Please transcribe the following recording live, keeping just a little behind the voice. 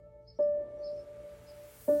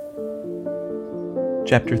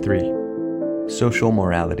Chapter 3. Social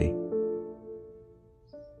Morality.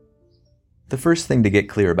 The first thing to get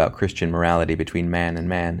clear about Christian morality between man and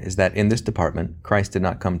man is that in this department, Christ did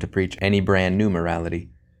not come to preach any brand new morality.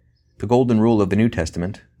 The golden rule of the New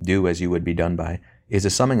Testament, do as you would be done by, is a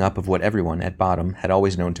summing up of what everyone, at bottom, had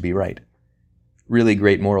always known to be right. Really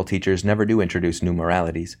great moral teachers never do introduce new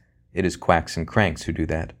moralities. It is quacks and cranks who do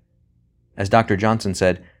that. As Dr. Johnson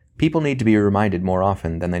said, people need to be reminded more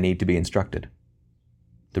often than they need to be instructed.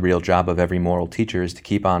 The real job of every moral teacher is to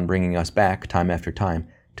keep on bringing us back, time after time,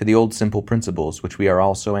 to the old simple principles which we are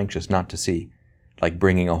all so anxious not to see, like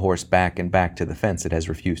bringing a horse back and back to the fence it has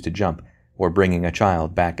refused to jump, or bringing a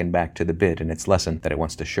child back and back to the bit in its lesson that it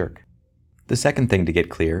wants to shirk. The second thing to get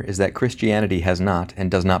clear is that Christianity has not, and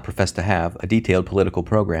does not profess to have, a detailed political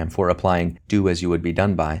program for applying do as you would be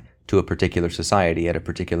done by to a particular society at a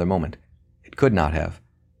particular moment. It could not have.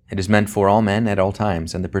 It is meant for all men at all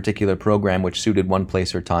times, and the particular program which suited one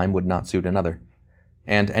place or time would not suit another.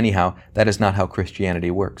 And, anyhow, that is not how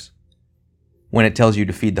Christianity works. When it tells you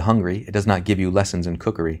to feed the hungry, it does not give you lessons in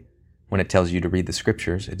cookery. When it tells you to read the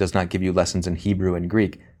scriptures, it does not give you lessons in Hebrew and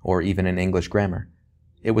Greek, or even in English grammar.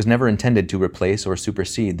 It was never intended to replace or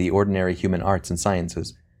supersede the ordinary human arts and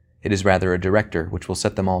sciences. It is rather a director which will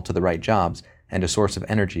set them all to the right jobs, and a source of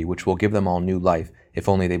energy which will give them all new life, if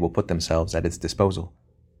only they will put themselves at its disposal.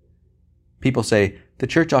 People say, the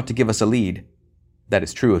church ought to give us a lead. That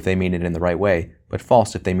is true if they mean it in the right way, but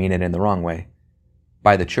false if they mean it in the wrong way.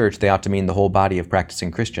 By the church, they ought to mean the whole body of practicing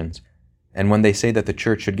Christians. And when they say that the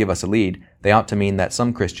church should give us a lead, they ought to mean that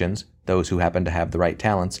some Christians, those who happen to have the right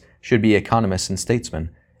talents, should be economists and statesmen,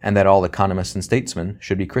 and that all economists and statesmen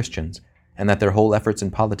should be Christians, and that their whole efforts in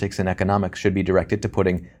politics and economics should be directed to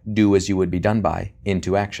putting do as you would be done by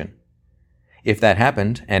into action. If that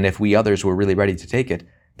happened, and if we others were really ready to take it,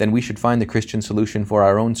 then we should find the Christian solution for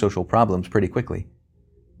our own social problems pretty quickly.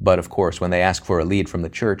 But of course, when they ask for a lead from the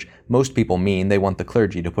church, most people mean they want the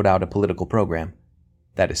clergy to put out a political program.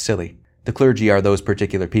 That is silly. The clergy are those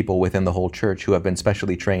particular people within the whole church who have been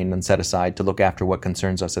specially trained and set aside to look after what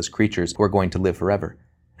concerns us as creatures who are going to live forever,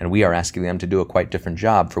 and we are asking them to do a quite different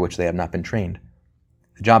job for which they have not been trained.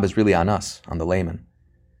 The job is really on us, on the layman.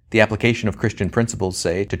 The application of Christian principles,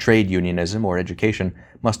 say, to trade unionism or education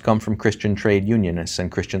must come from Christian trade unionists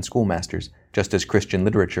and Christian schoolmasters, just as Christian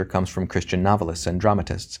literature comes from Christian novelists and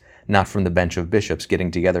dramatists, not from the bench of bishops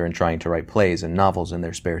getting together and trying to write plays and novels in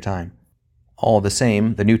their spare time. All the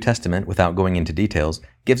same, the New Testament, without going into details,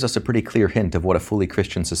 gives us a pretty clear hint of what a fully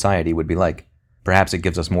Christian society would be like. Perhaps it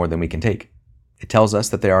gives us more than we can take. It tells us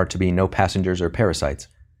that there are to be no passengers or parasites.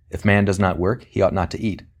 If man does not work, he ought not to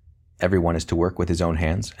eat. Everyone is to work with his own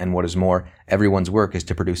hands, and what is more, everyone's work is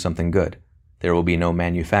to produce something good. There will be no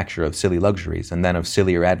manufacture of silly luxuries, and then of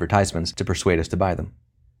sillier advertisements to persuade us to buy them.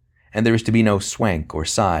 And there is to be no swank or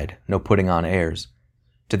side, no putting on airs.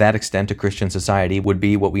 To that extent, a Christian society would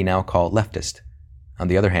be what we now call leftist. On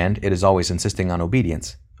the other hand, it is always insisting on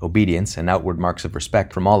obedience and outward marks of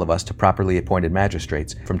respect from all of us to properly appointed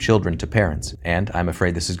magistrates, from children to parents, and, I'm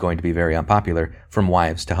afraid this is going to be very unpopular, from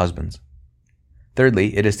wives to husbands.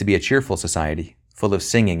 Thirdly, it is to be a cheerful society, full of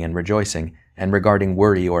singing and rejoicing, and regarding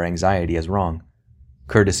worry or anxiety as wrong.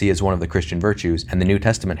 Courtesy is one of the Christian virtues, and the New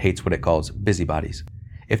Testament hates what it calls busybodies.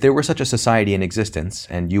 If there were such a society in existence,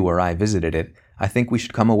 and you or I visited it, I think we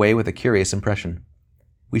should come away with a curious impression.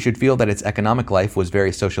 We should feel that its economic life was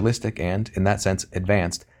very socialistic and, in that sense,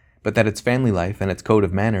 advanced, but that its family life and its code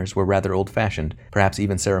of manners were rather old-fashioned, perhaps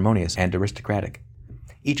even ceremonious and aristocratic.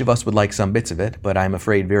 Each of us would like some bits of it, but I am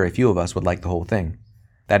afraid very few of us would like the whole thing.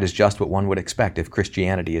 That is just what one would expect if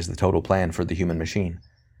Christianity is the total plan for the human machine.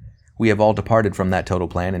 We have all departed from that total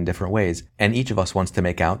plan in different ways, and each of us wants to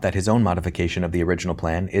make out that his own modification of the original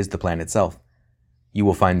plan is the plan itself. You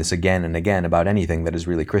will find this again and again about anything that is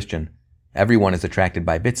really Christian. Everyone is attracted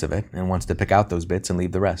by bits of it, and wants to pick out those bits and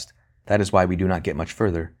leave the rest. That is why we do not get much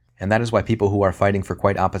further, and that is why people who are fighting for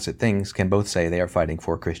quite opposite things can both say they are fighting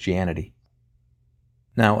for Christianity.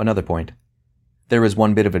 Now, another point. There is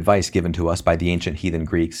one bit of advice given to us by the ancient heathen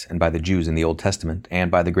Greeks and by the Jews in the Old Testament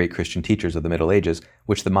and by the great Christian teachers of the Middle Ages,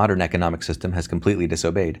 which the modern economic system has completely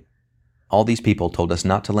disobeyed. All these people told us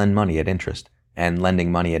not to lend money at interest, and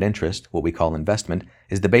lending money at interest, what we call investment,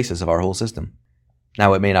 is the basis of our whole system.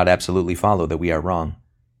 Now, it may not absolutely follow that we are wrong.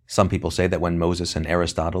 Some people say that when Moses and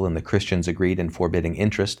Aristotle and the Christians agreed in forbidding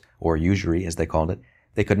interest, or usury as they called it,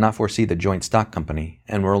 they could not foresee the joint stock company,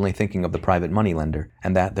 and were only thinking of the private money lender,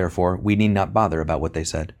 and that, therefore, we need not bother about what they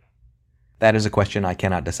said. That is a question I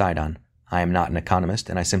cannot decide on. I am not an economist,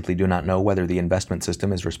 and I simply do not know whether the investment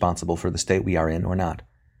system is responsible for the state we are in or not.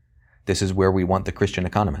 This is where we want the Christian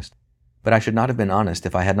economist. But I should not have been honest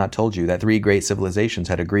if I had not told you that 3 great civilizations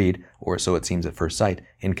had agreed, or so it seems at first sight,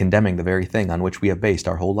 in condemning the very thing on which we have based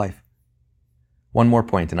our whole life. One more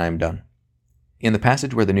point and I am done. In the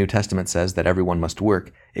passage where the New Testament says that everyone must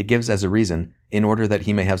work, it gives as a reason, in order that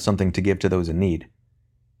he may have something to give to those in need.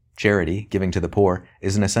 Charity, giving to the poor,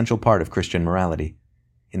 is an essential part of Christian morality.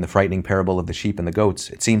 In the frightening parable of the sheep and the goats,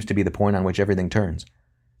 it seems to be the point on which everything turns.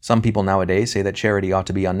 Some people nowadays say that charity ought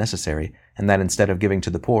to be unnecessary, and that instead of giving to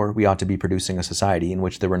the poor, we ought to be producing a society in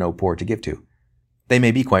which there were no poor to give to. They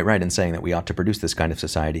may be quite right in saying that we ought to produce this kind of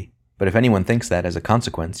society, but if anyone thinks that, as a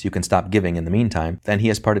consequence, you can stop giving in the meantime, then he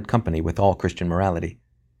has parted company with all Christian morality.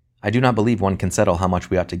 I do not believe one can settle how much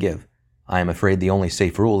we ought to give. I am afraid the only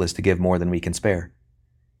safe rule is to give more than we can spare.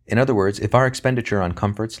 In other words, if our expenditure on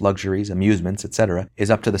comforts, luxuries, amusements, etc. is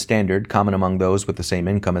up to the standard common among those with the same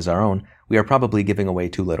income as our own, we are probably giving away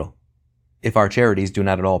too little. If our charities do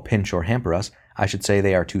not at all pinch or hamper us, I should say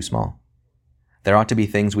they are too small. There ought to be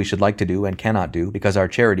things we should like to do and cannot do because our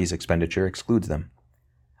charities expenditure excludes them.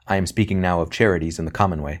 I am speaking now of charities in the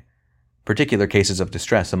common way. Particular cases of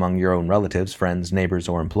distress among your own relatives, friends, neighbors,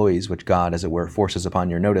 or employees, which God, as it were, forces upon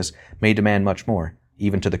your notice, may demand much more,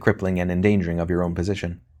 even to the crippling and endangering of your own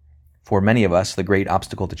position. For many of us, the great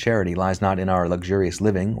obstacle to charity lies not in our luxurious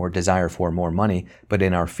living or desire for more money, but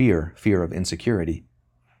in our fear of insecurity.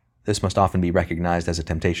 This must often be recognized as a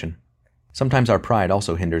temptation. Sometimes our pride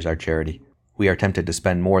also hinders our charity. We are tempted to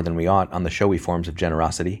spend more than we ought on the showy forms of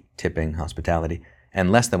generosity, tipping, hospitality,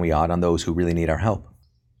 and less than we ought on those who really need our help.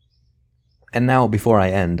 And now, before I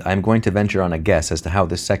end, I am going to venture on a guess as to how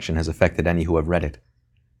this section has affected any who have read it.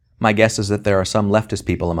 My guess is that there are some leftist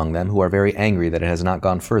people among them who are very angry that it has not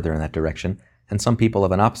gone further in that direction, and some people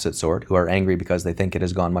of an opposite sort who are angry because they think it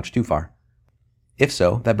has gone much too far. If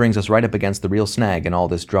so, that brings us right up against the real snag in all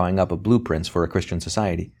this drawing up of blueprints for a Christian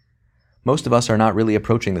society. Most of us are not really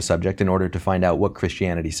approaching the subject in order to find out what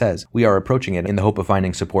Christianity says. We are approaching it in the hope of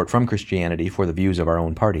finding support from Christianity for the views of our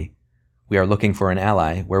own party. We are looking for an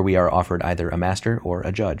ally where we are offered either a master or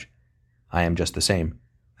a judge. I am just the same.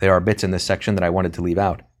 There are bits in this section that I wanted to leave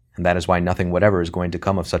out, and that is why nothing whatever is going to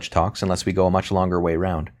come of such talks unless we go a much longer way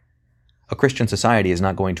round. A Christian society is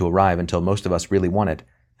not going to arrive until most of us really want it,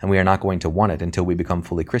 and we are not going to want it until we become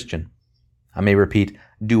fully Christian. I may repeat,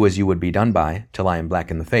 do as you would be done by, till I am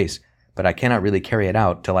black in the face, but I cannot really carry it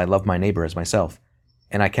out till I love my neighbor as myself.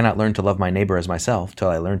 And I cannot learn to love my neighbor as myself till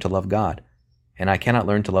I learn to love God. And I cannot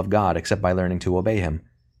learn to love God except by learning to obey Him.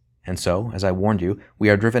 And so, as I warned you, we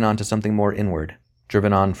are driven on to something more inward,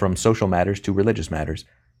 driven on from social matters to religious matters,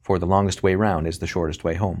 for the longest way round is the shortest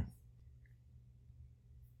way home.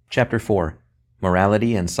 Chapter 4.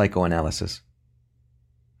 Morality and Psychoanalysis.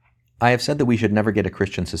 I have said that we should never get a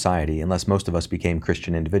Christian society unless most of us became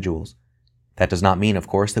Christian individuals. That does not mean, of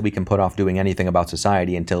course, that we can put off doing anything about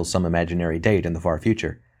society until some imaginary date in the far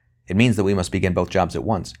future. It means that we must begin both jobs at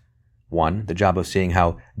once. One, the job of seeing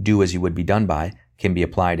how do as you would be done by can be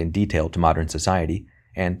applied in detail to modern society,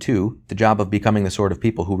 and two, the job of becoming the sort of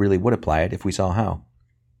people who really would apply it if we saw how.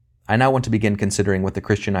 I now want to begin considering what the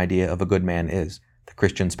Christian idea of a good man is, the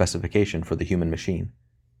Christian specification for the human machine.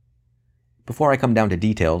 Before I come down to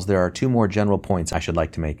details, there are 2 more general points I should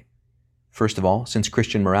like to make. First of all, since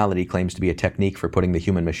Christian morality claims to be a technique for putting the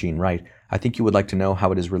human machine right, I think you would like to know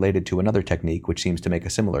how it is related to another technique which seems to make a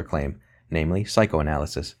similar claim, namely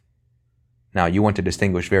psychoanalysis. Now, you want to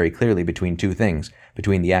distinguish very clearly between 2 things,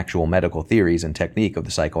 between the actual medical theories and technique of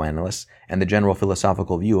the psychoanalysts and the general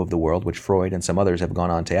philosophical view of the world which Freud and some others have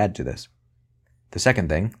gone on to add to this. The second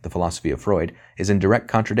thing, the philosophy of Freud, is in direct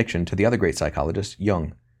contradiction to the other great psychologist,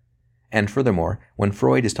 Jung. And furthermore, when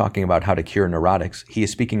Freud is talking about how to cure neurotics, he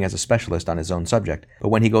is speaking as a specialist on his own subject, but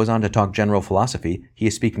when he goes on to talk general philosophy, he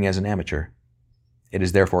is speaking as an amateur. It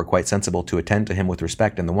is therefore quite sensible to attend to him with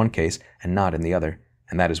respect in the one case and not in the other,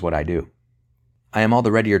 and that is what I do. I am all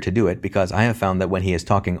the readier to do it because I have found that when he is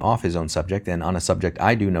talking off his own subject and on a subject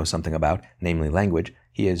I do know something about, namely language,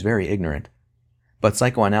 he is very ignorant. But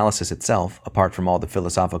psychoanalysis itself, apart from all the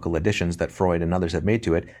philosophical additions that Freud and others have made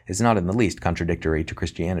to it, is not in the least contradictory to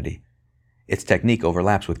Christianity. Its technique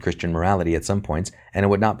overlaps with Christian morality at some points, and it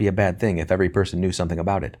would not be a bad thing if every person knew something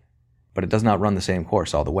about it. But it does not run the same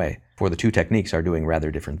course all the way, for the 2 techniques are doing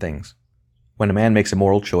rather different things. When a man makes a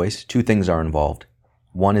moral choice, 2 things are involved.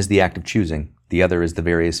 One is the act of choosing. The other is the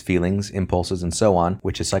various feelings, impulses, and so on,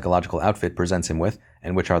 which his psychological outfit presents him with,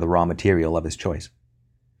 and which are the raw material of his choice.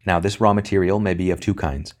 Now, this raw material may be of 2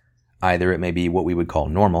 kinds. Either it may be what we would call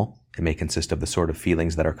normal, it may consist of the sort of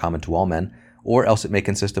feelings that are common to all men, or else it may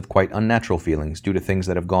consist of quite unnatural feelings due to things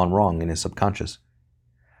that have gone wrong in his subconscious.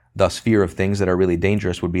 Thus, fear of things that are really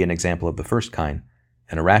dangerous would be an example of the first kind,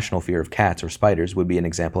 An irrational fear of cats or spiders would be an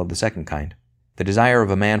example of the second kind. The desire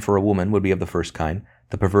of a man for a woman would be of the first kind.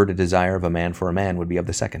 The perverted desire of a man for a man would be of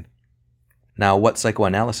the second. Now, what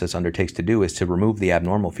psychoanalysis undertakes to do is to remove the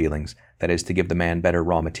abnormal feelings, that is, to give the man better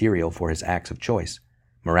raw material for his acts of choice.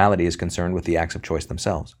 Morality is concerned with the acts of choice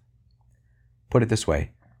themselves. Put it this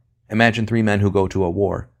way. Imagine 3 men who go to a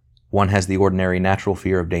war. One has the ordinary natural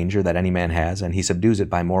fear of danger that any man has, and he subdues it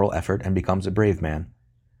by moral effort and becomes a brave man.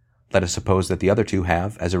 Let us suppose that the other 2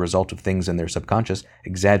 have, as a result of things in their subconscious,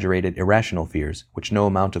 exaggerated irrational fears, which no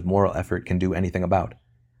amount of moral effort can do anything about.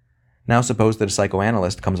 Now suppose that a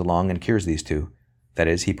psychoanalyst comes along and cures these 2. That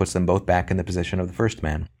is, he puts them both back in the position of the first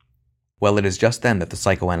man. Well, it is just then that the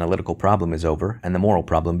psychoanalytical problem is over and the moral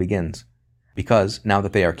problem begins. Because, now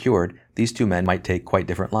that they are cured, these 2 men might take quite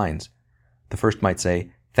different lines. The first might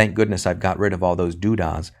say, "Thank goodness I've got rid of all those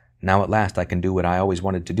doodahs. Now at last I can do what I always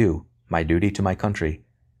wanted to do, my duty to my country."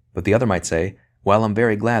 But the other might say, "Well, I'm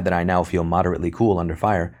very glad that I now feel moderately cool under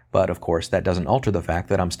fire, but of course that doesn't alter the fact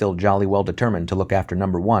that I'm still jolly well determined to look after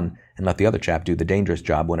number 1 and let the other chap do the dangerous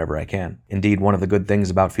job whenever I can. Indeed, one of the good things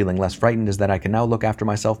about feeling less frightened is that I can now look after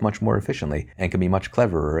myself much more efficiently and can be much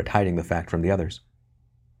cleverer at hiding the fact from the others."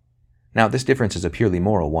 Now, this difference is a purely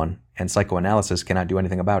moral one, and psychoanalysis cannot do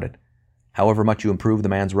anything about it. However much you improve the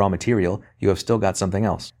man's raw material, you have still got something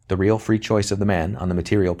else, the real free choice of the man on the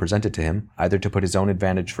material presented to him, either to put his own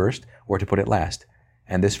advantage first or to put it last,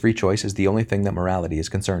 and this free choice is the only thing that morality is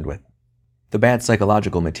concerned with. The bad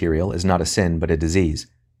psychological material is not a sin but a disease.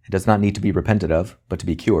 It does not need to be repented of, but to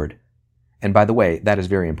be cured. And by the way, that is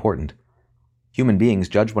very important. Human beings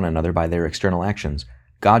judge one another by their external actions.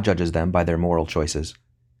 God judges them by their moral choices.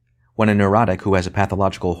 When a neurotic who has a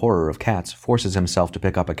pathological horror of cats forces himself to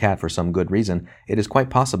pick up a cat for some good reason, it is quite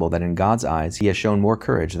possible that in God's eyes he has shown more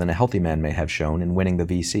courage than a healthy man may have shown in winning the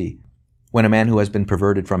VC. When a man who has been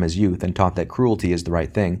perverted from his youth and taught that cruelty is the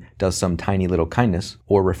right thing does some tiny little kindness,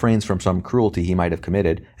 or refrains from some cruelty he might have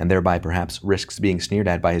committed, and thereby perhaps risks being sneered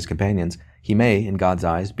at by his companions, he may, in God's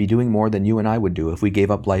eyes, be doing more than you and I would do if we gave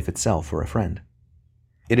up life itself for a friend.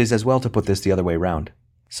 It is as well to put this the other way round.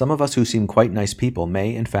 Some of us who seem quite nice people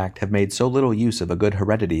may, in fact, have made so little use of a good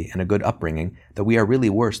heredity and a good upbringing that we are really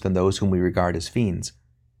worse than those whom we regard as fiends.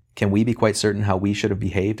 Can we be quite certain how we should have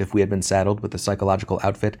behaved if we had been saddled with the psychological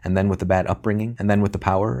outfit and then with the bad upbringing and then with the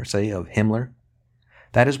power, say, of Himmler?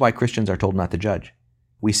 That is why Christians are told not to judge.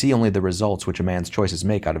 We see only the results which a man's choices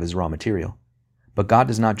make out of his raw material. But God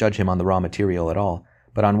does not judge him on the raw material at all,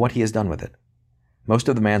 but on what he has done with it. Most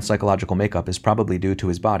of the man's psychological makeup is probably due to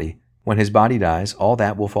his body. When his body dies, all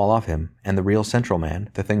that will fall off him, and the real central man,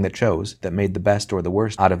 the thing that chose, that made the best or the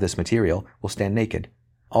worst out of this material, will stand naked.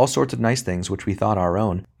 All sorts of nice things which we thought our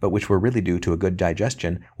own, but which were really due to a good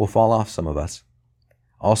digestion, will fall off some of us.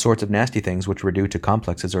 All sorts of nasty things which were due to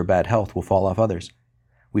complexes or bad health will fall off others.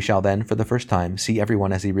 We shall then, for the first time, see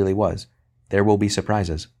everyone as he really was. There will be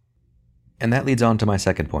surprises. And that leads on to my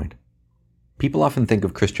second point. People often think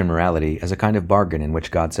of Christian morality as a kind of bargain in which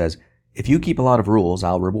God says, "If you keep a lot of rules,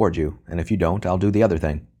 I'll reward you, and if you don't, I'll do the other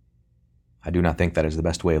thing." I do not think that is the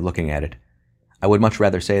best way of looking at it. I would much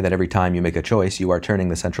rather say that every time you make a choice, you are turning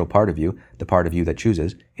the central part of you, the part of you that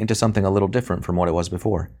chooses, into something a little different from what it was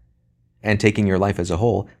before. And taking your life as a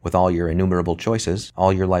whole, with all your innumerable choices,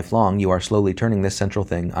 all your life long, you are slowly turning this central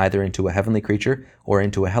thing either into a heavenly creature or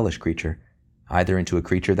into a hellish creature, either into a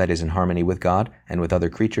creature that is in harmony with God and with other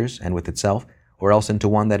creatures and with itself, or else into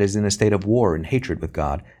one that is in a state of war and hatred with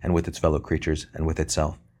God and with its fellow creatures and with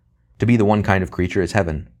itself. To be the one kind of creature is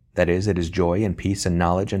heaven. That is, it is joy and peace and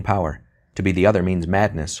knowledge and power. To be the other means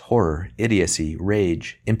madness, horror, idiocy,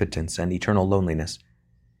 rage, impotence, and eternal loneliness.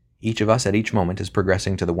 Each of us at each moment is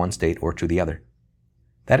progressing to the one state or to the other.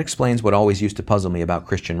 That explains what always used to puzzle me about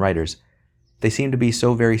Christian writers. They seem to be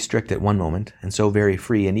so very strict at one moment and so very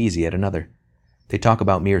free and easy at another. They talk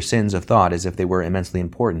about mere sins of thought as if they were immensely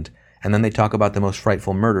important, and then they talk about the most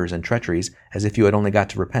frightful murders and treacheries as if you had only got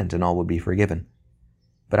to repent and all would be forgiven.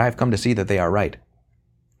 But I have come to see that they are right.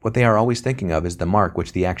 What they are always thinking of is the mark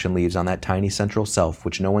which the action leaves on that tiny central self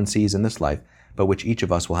which no one sees in this life, but which each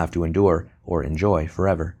of us will have to endure or enjoy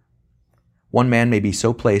forever. One man may be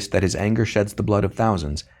so placed that his anger sheds the blood of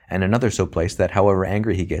thousands, and another so placed that however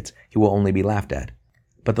angry he gets, he will only be laughed at.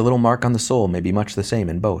 But the little mark on the soul may be much the same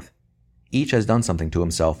in both. Each has done something to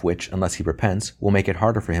himself which, unless he repents, will make it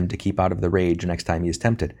harder for him to keep out of the rage next time he is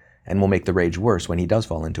tempted, and will make the rage worse when he does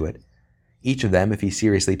fall into it. Each of them, if he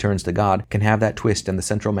seriously turns to God, can have that twist in the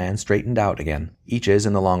central man straightened out again. Each is,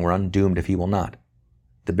 in the long run, doomed if he will not.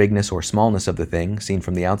 The bigness or smallness of the thing, seen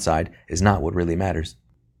from the outside, is not what really matters.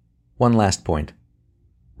 One last point.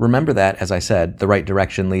 Remember that, as I said, the right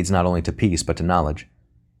direction leads not only to peace but to knowledge.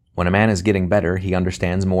 When a man is getting better, he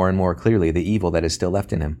understands more and more clearly the evil that is still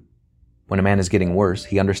left in him. When a man is getting worse,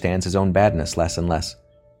 he understands his own badness less and less.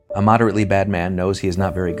 A moderately bad man knows he is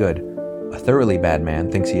not very good. A thoroughly bad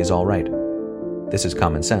man thinks he is all right. This is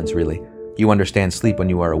common sense, really. You understand sleep when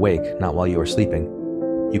you are awake, not while you are sleeping.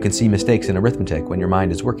 You can see mistakes in arithmetic when your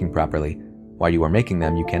mind is working properly. While you are making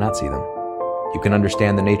them, you cannot see them. You can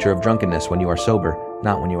understand the nature of drunkenness when you are sober,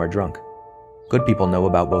 not when you are drunk. Good people know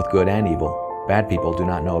about both good and evil. Bad people do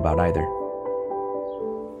not know about either.